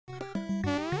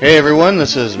Hey everyone,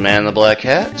 this is Man the Black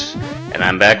Hat, and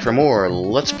I'm back for more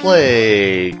Let's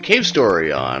Play Cave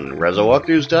Story on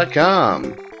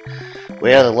RezoWalkthroughs.com.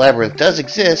 Well, the labyrinth does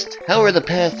exist, however the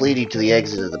path leading to the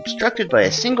exit is obstructed by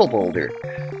a single boulder.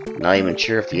 Not even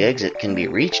sure if the exit can be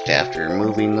reached after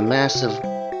moving the massive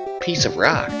piece of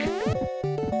rock.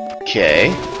 Okay.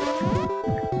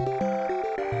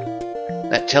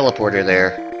 That teleporter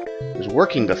there was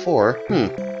working before.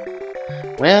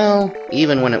 Well,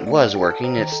 even when it was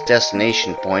working, its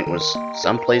destination point was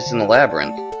someplace in the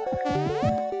labyrinth.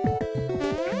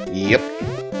 Yep.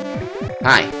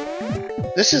 Hi.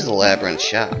 This is the labyrinth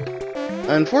shop.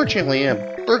 Unfortunately, a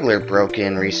burglar broke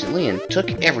in recently and took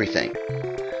everything.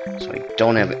 So I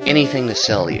don't have anything to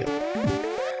sell you.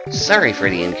 Sorry for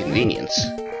the inconvenience.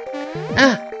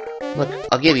 Look,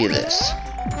 I'll give you this.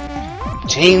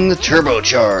 Obtain the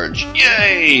turbocharge!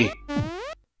 Yay!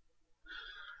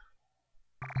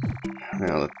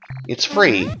 Well, it's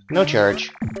free, no charge.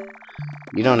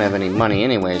 You don't have any money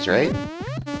anyways, right?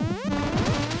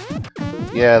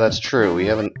 Yeah, that's true. We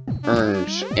haven't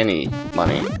earned any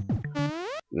money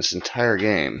in this entire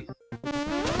game.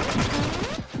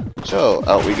 So,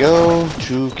 out we go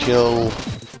to kill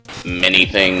many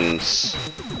things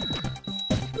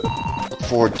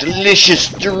for delicious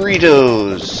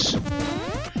Doritos.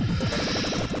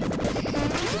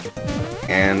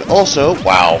 And also,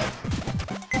 wow.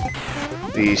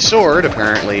 The sword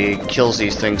apparently kills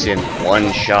these things in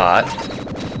one shot.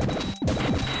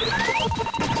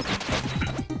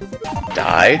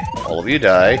 Die. All of you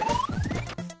die.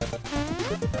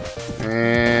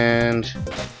 And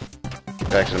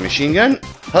back to the machine gun.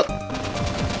 Hup.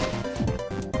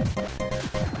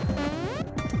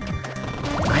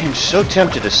 I am so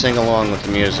tempted to sing along with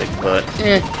the music, but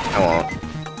I won't.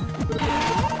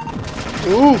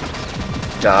 Ooh!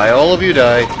 Die. All of you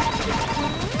die.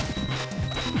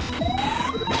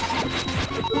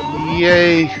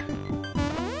 Yay!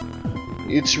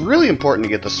 It's really important to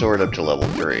get the sword up to level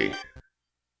 3.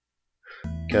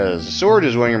 Because the sword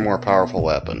is one of your more powerful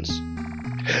weapons.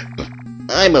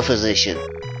 I'm a physician.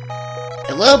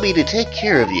 Allow me to take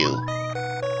care of you.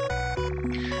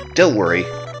 Don't worry,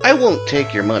 I won't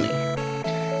take your money.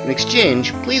 In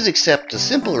exchange, please accept a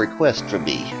simple request from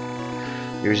me.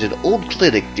 There's an old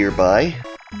clinic nearby.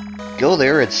 Go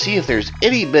there and see if there's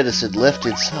any medicine left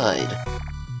inside.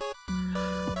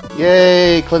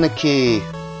 Yay, clinic key!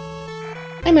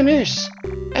 I'm a nurse.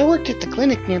 I worked at the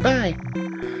clinic nearby.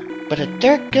 But a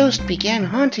dark ghost began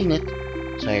haunting it,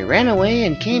 so I ran away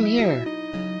and came here.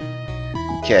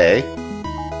 Okay.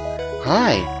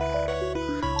 Hi.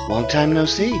 Long time no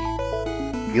see.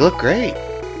 You look great.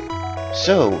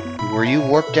 So, were you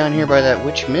warped down here by that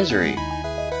witch Misery?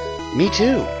 Me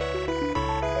too.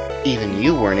 Even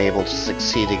you weren't able to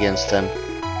succeed against them.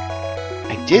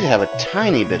 I did have a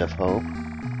tiny bit of hope.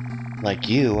 Like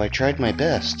you, I tried my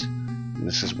best, and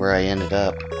this is where I ended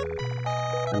up.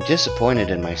 I'm disappointed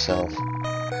in myself.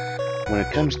 When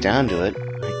it comes down to it,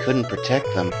 I couldn't protect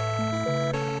them.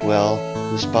 Well,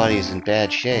 this body is in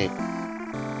bad shape.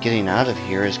 Getting out of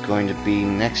here is going to be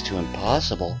next to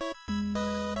impossible.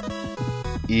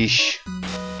 Yeesh.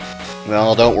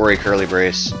 Well, don't worry, Curly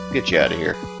Brace. Get you out of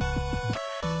here.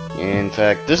 In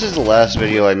fact, this is the last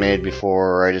video I made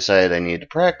before I decided I needed to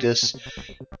practice,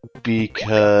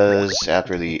 because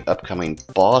after the upcoming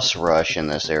boss rush in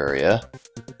this area,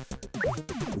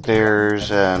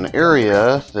 there's an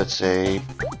area that's a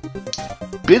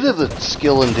bit of a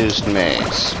skill-induced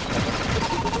maze.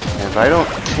 And if I don't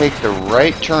take the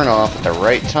right turn off at the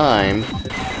right time,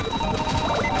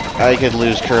 I could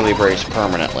lose Curly Brace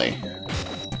permanently.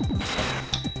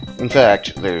 In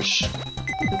fact, there's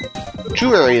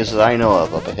 2 areas that I know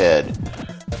of up ahead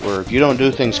where if you don't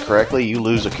do things correctly, you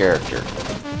lose a character.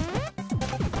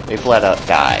 They flat out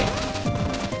die.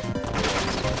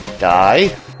 Die.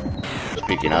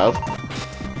 Speaking of.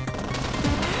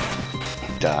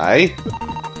 Die.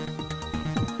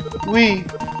 Whee!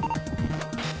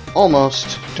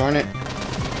 Almost. Darn it.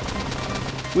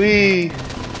 Whee!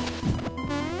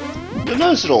 You'll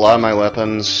notice that a lot of my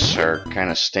weapons are kind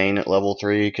of staying at level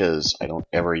 3 because I don't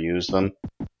ever use them.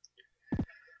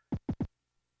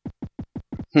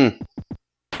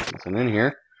 Nothing in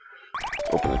here.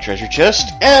 Open the treasure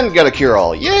chest, and got a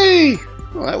cure-all. Yay!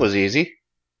 Well, that was easy.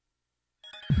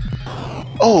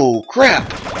 Oh, crap!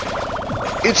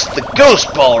 It's the Ghost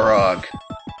Balrog!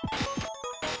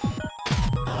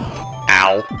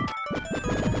 Ow.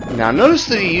 Now, notice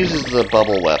that he uses the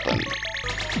bubble weapon.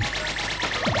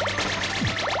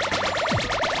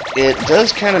 It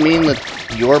does kind of mean that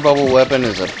your bubble weapon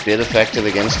is a bit effective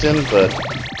against him, but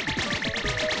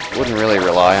wouldn't really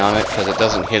rely on it because it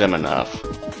doesn't hit him enough.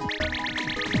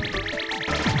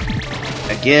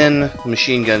 Again, the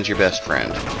machine gun's your best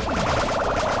friend.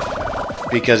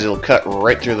 Because it'll cut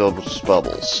right through those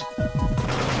bubbles.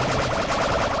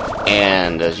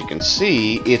 And as you can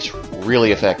see, it's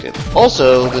really effective.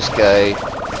 Also, this guy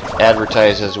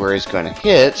advertises where he's going to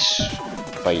hit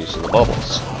by using the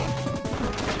bubbles.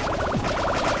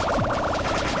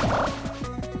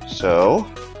 So,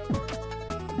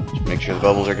 just make sure the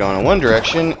bubbles are going in one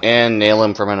direction and nail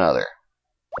him from another.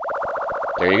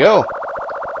 There you go.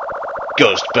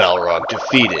 Ghost Balrog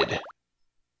defeated.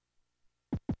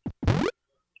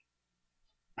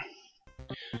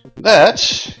 That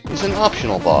is an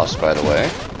optional boss, by the way.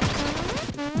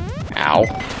 Ow.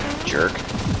 Jerk.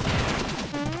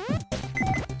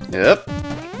 Yep.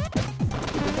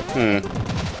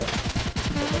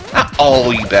 Ah,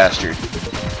 oh, you bastard.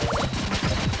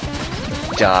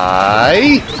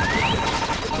 Die.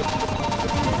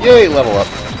 Yay, level up.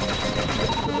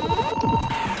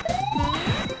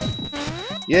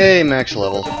 Yay, max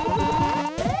level.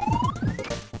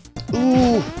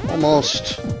 Ooh,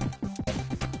 almost.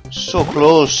 So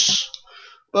close.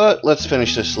 But let's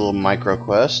finish this little micro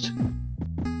quest.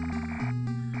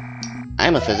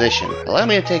 I'm a physician. Allow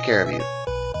me to take care of you.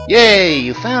 Yay,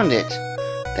 you found it.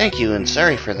 Thank you, and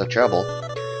sorry for the trouble.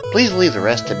 Please leave the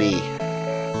rest to be.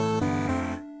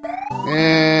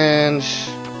 And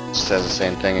it says the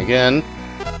same thing again.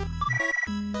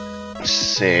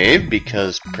 Save,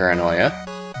 because paranoia.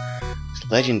 It's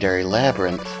legendary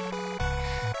labyrinth.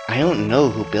 I don't know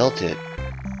who built it,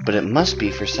 but it must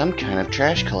be for some kind of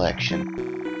trash collection.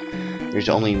 There's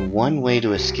only one way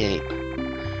to escape.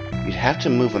 You'd have to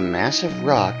move a massive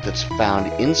rock that's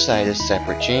found inside a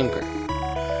separate chamber.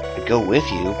 I'd go with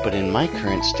you, but in my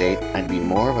current state, I'd be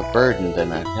more of a burden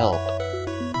than a help.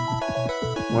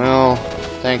 Well,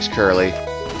 thanks, Curly.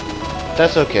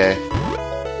 That's okay.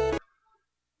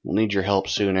 We'll need your help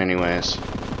soon anyways.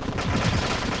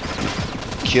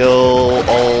 Kill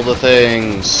all the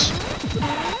things.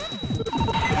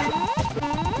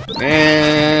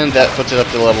 And that puts it up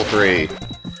to level 3.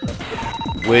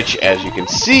 Which, as you can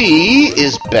see,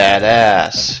 is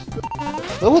badass.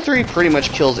 Level 3 pretty much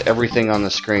kills everything on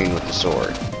the screen with the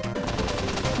sword.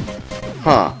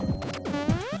 Huh.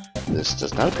 This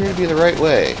does not appear to be the right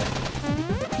way.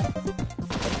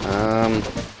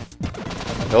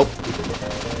 Nope.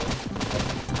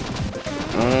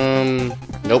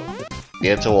 Nope.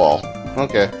 Yeah, it's a wall.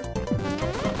 Okay.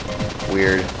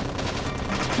 Weird.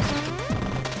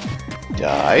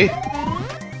 Die.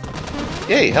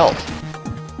 Yay, health.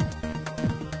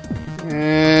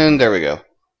 And there we go.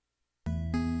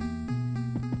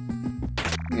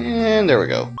 And there we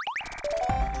go.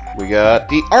 We got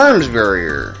the arms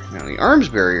barrier. Now the arms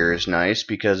barrier is nice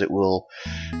because it will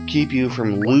keep you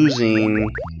from losing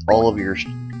all of your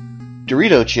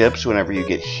Dorito chips whenever you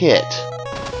get hit.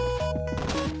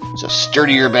 It's a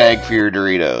sturdier bag for your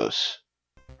Doritos.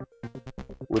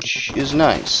 Which is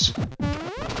nice.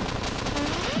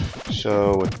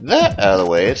 So with that out of the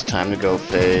way, it's time to go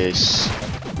face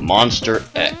Monster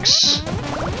X.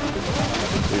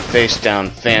 We face down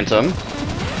Phantom.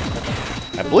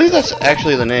 I believe that's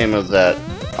actually the name of that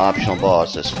optional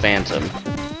boss, is Phantom.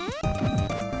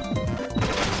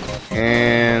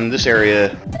 And this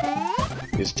area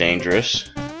is dangerous.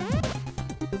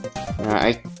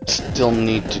 I still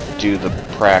need to do the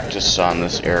practice on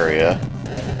this area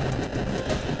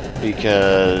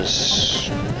because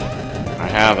I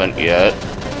haven't yet.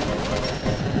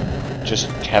 Just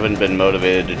haven't been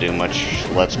motivated to do much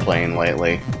Let's Playing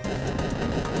lately.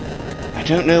 I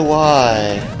don't know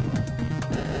why.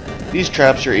 These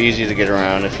traps are easy to get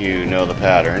around if you know the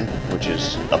pattern, which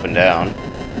is up and down.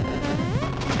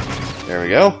 There we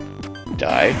go.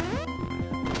 Die.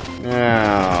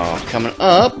 Now, coming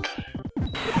up,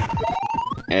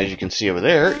 as you can see over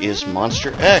there, is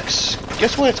Monster X.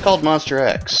 Guess why it's called Monster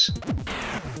X?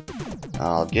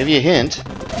 I'll give you a hint.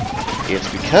 It's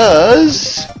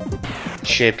because it's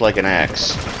shaped like an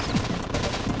X.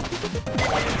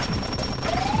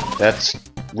 That's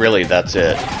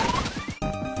it.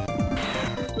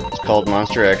 It's called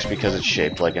Monster X because it's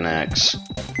shaped like an X.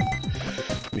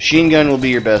 Machine gun will be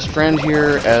your best friend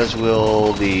here, as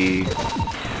will the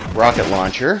rocket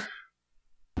launcher.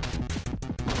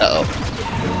 Uh-oh.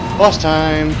 Boss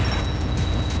time!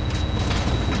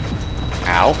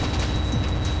 Ow.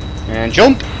 And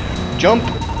jump! Jump!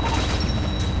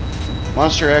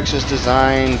 Monster X is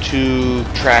designed to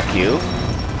track you.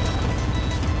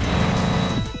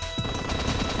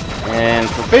 And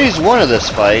for phase 1 of this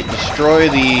fight, destroy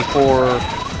the 4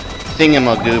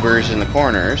 thingamagoobers in the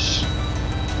corners.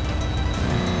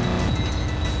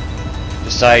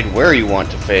 Decide where you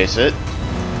want to face it.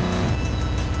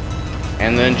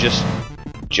 And then just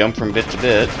jump from bit to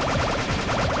bit.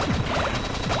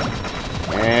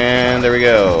 And there we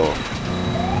go.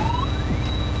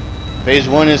 Phase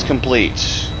 1 is complete.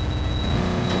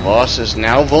 The boss is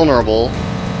now vulnerable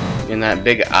in that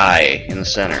big eye in the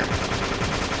center.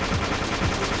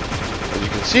 As you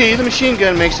can see, the machine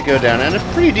gun makes it go down at a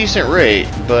pretty decent rate,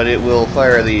 but it will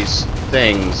fire these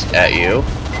things at you.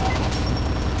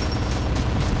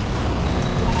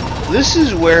 This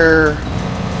is where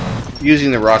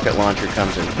using the rocket launcher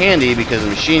comes in handy, because the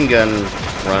machine gun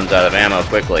runs out of ammo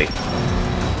quickly.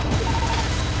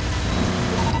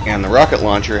 And the rocket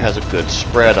launcher has a good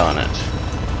spread on it.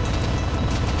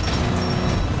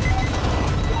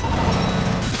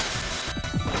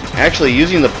 Actually,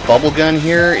 using the bubble gun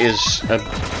here is a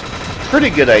pretty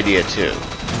good idea too.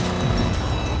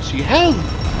 So you have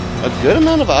a good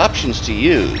amount of options to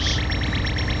use.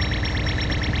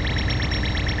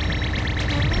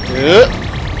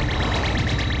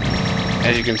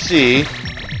 As you can see,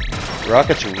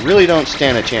 rockets really don't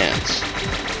stand a chance.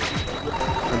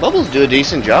 The bubbles do a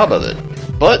decent job of it.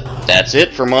 But that's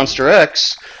it for Monster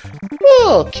X.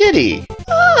 Oh, kitty!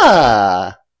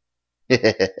 Ah!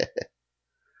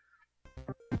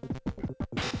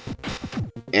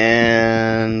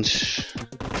 And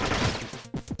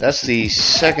that's the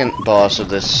second boss of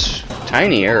this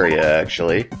tiny area,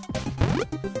 actually.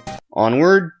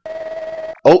 Onward.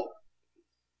 Oh!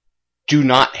 Do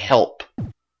not help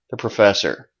the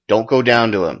professor. Don't go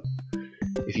down to him.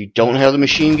 If you don't have the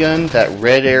machine gun, that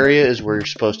red area is where you're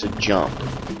supposed to jump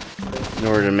in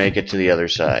order to make it to the other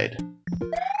side.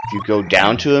 If you go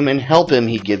down to him and help him,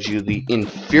 he gives you the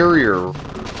inferior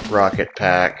rocket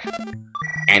pack,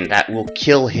 and that will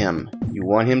kill him. You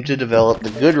want him to develop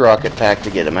the good rocket pack to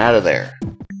get him out of there.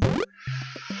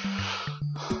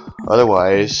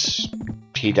 Otherwise,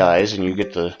 he dies and you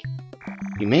get the...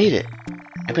 You made it.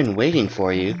 I've been waiting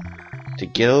for you to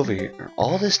get over here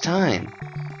all this time.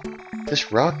 If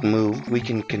this rock moved, we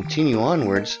can continue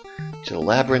onwards to the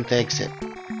labyrinth exit.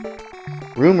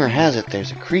 Rumor has it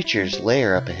there's a creature's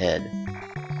lair up ahead.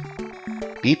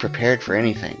 Be prepared for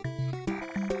anything.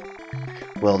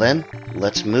 Well then,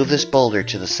 let's move this boulder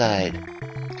to the side.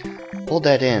 Hold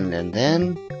that end, and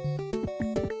then...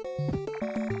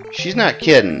 She's not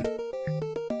kidding.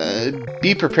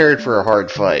 Be prepared for a hard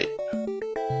fight.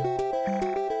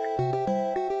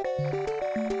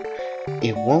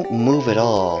 It won't move at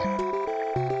all.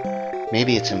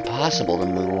 Maybe it's impossible to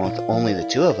move with only the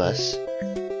two of us.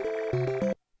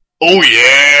 Oh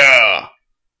yeah!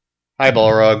 Hi,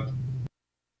 Balrog.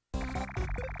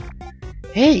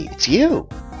 Hey, it's you!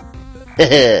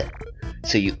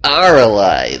 So you are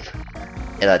alive!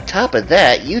 And on top of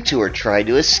that, you two are trying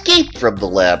to escape from the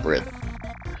labyrinth.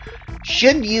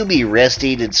 Shouldn't you be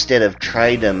resting instead of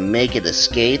trying to make it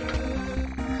escape?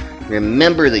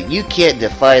 Remember that you can't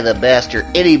defy the master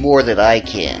any more than I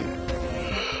can.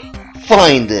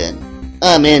 Fine then,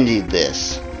 I'm ending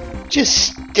this.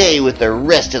 Just stay with the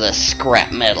rest of the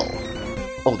scrap metal.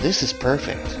 Oh, this is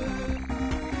perfect.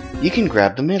 You can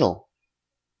grab the middle.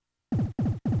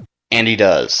 And he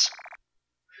does.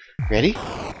 Ready?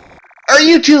 Are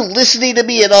you two listening to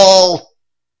me at all?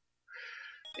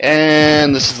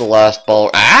 And this is the last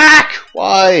ball. Ah!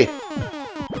 Why?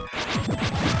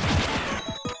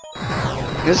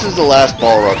 This is the last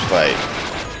Balrog fight.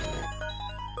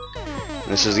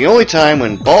 This is the only time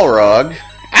when Balrog...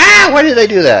 Ah! Why did I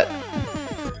do that?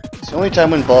 It's the only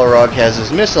time when Balrog has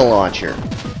his missile launcher.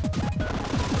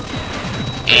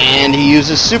 And he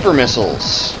uses super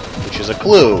missiles, which is a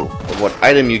clue of what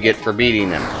item you get for beating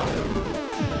him.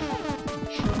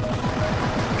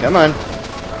 Come on.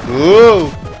 Woo!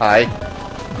 Hi.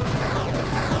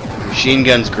 Machine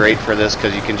gun's great for this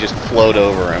because you can just float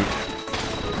over him.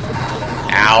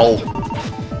 Ow.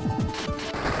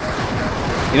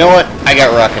 You know what? I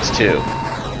got rockets too.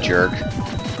 Jerk.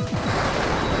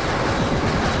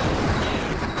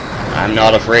 I'm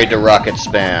not afraid to rocket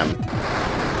spam.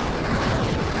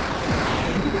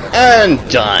 And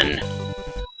done.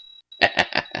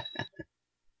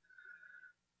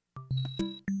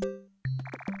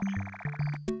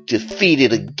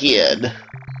 Defeated again.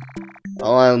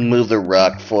 I'll move the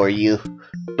rock for you,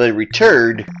 but in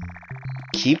return,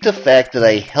 keep the fact that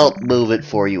I helped move it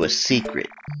for you a secret.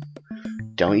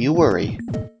 Don't you worry.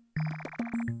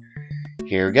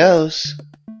 Here goes.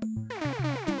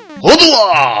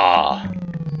 Hoodla!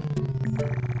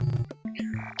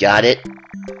 Got it?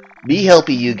 Me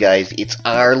helping you guys, it's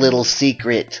our little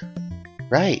secret.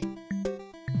 Right.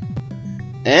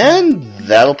 And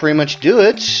that'll pretty much do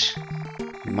it.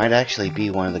 You might actually be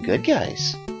one of the good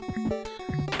guys.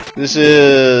 This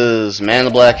is Man in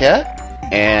the Black Hat.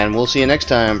 And we'll see you next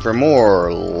time for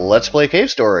more Let's Play Cave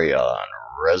Story on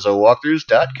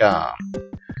RezoWalkthroughs.com.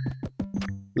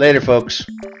 Later, folks.